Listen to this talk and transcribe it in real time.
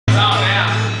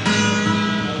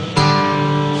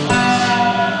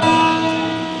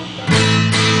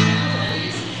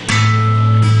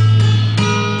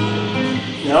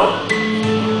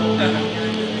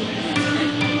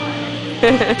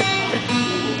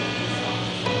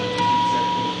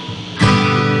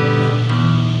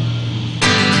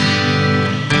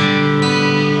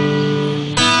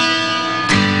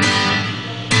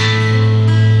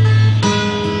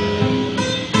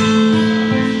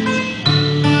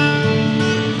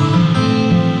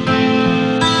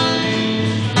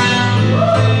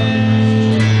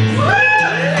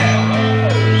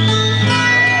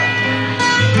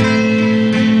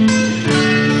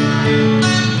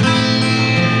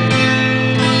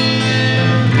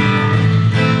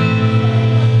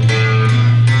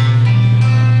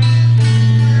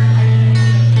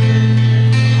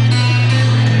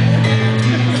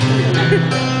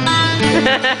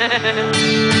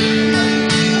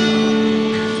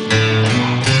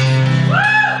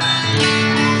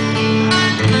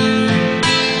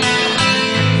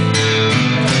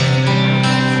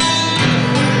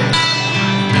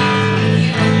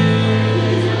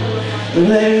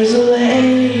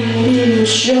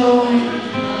shore.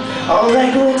 All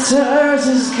that glitters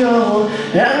is gold,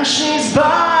 and she's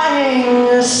buying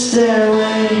a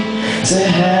stairway to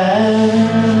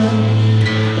heaven.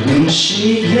 When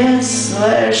she gets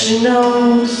there, she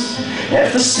knows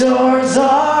if the stores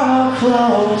are all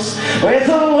closed, with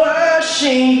a word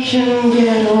she can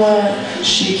get what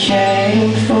she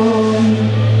came for.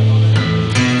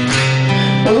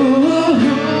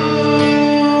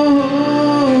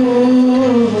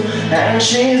 And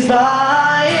she's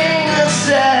buying a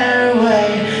stairway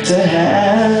to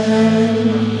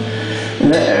heaven.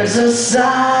 There's a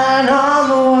sign on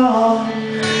the wall,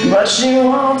 but she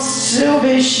wants to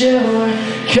be sure,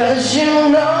 'cause you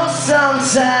know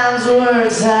sometimes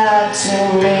words have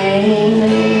two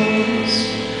meanings.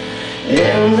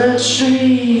 In the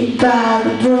tree by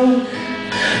the brook,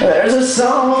 there's a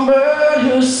songbird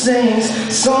who sings.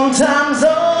 Sometimes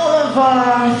all of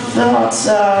our thoughts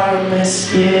are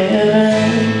misgiven.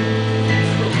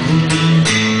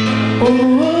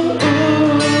 Ooh,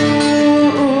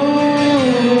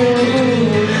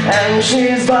 and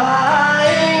she's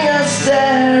buying a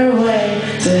stairway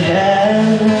to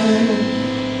heaven.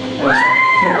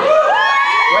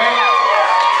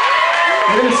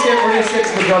 We're gonna skip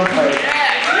to the drum part.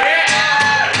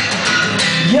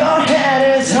 Your head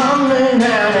is humming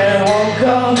and it won't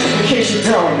go, in case you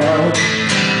don't know.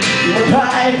 The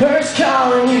piper's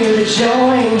calling you to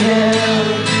join him.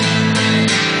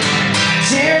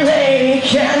 Dear lady,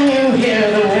 can you hear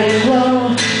the wind blow?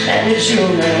 And did you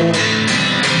know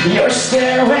your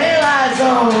stairway lies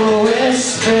on the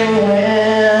whispering wind?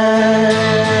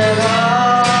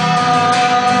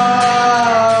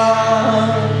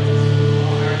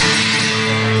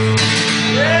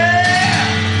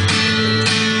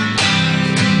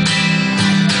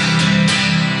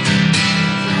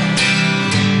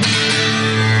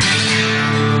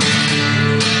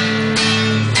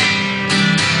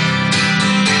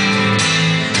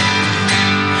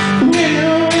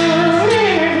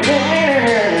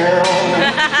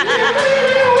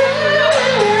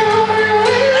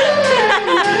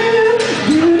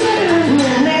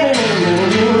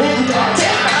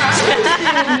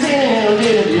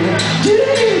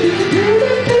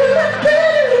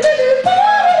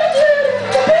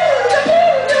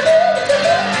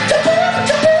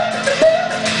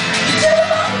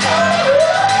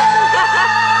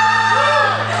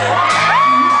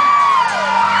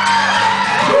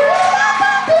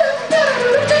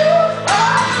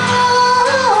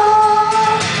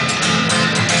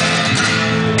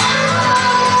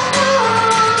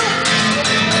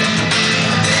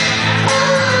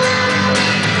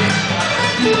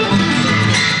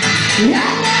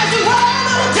 And there's a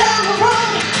road down the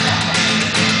road,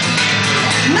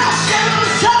 no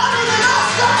shadows taller than our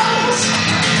souls.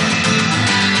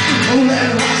 And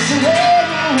there was a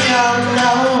waiting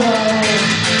unknown,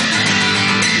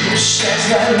 who sheds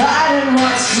that light and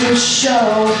wants to show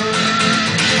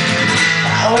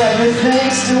how everything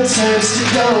still turns to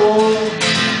gold.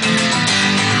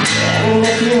 And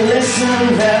if you listen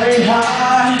very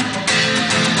hard,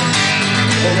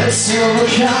 the silver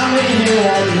coming here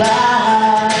at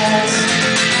last.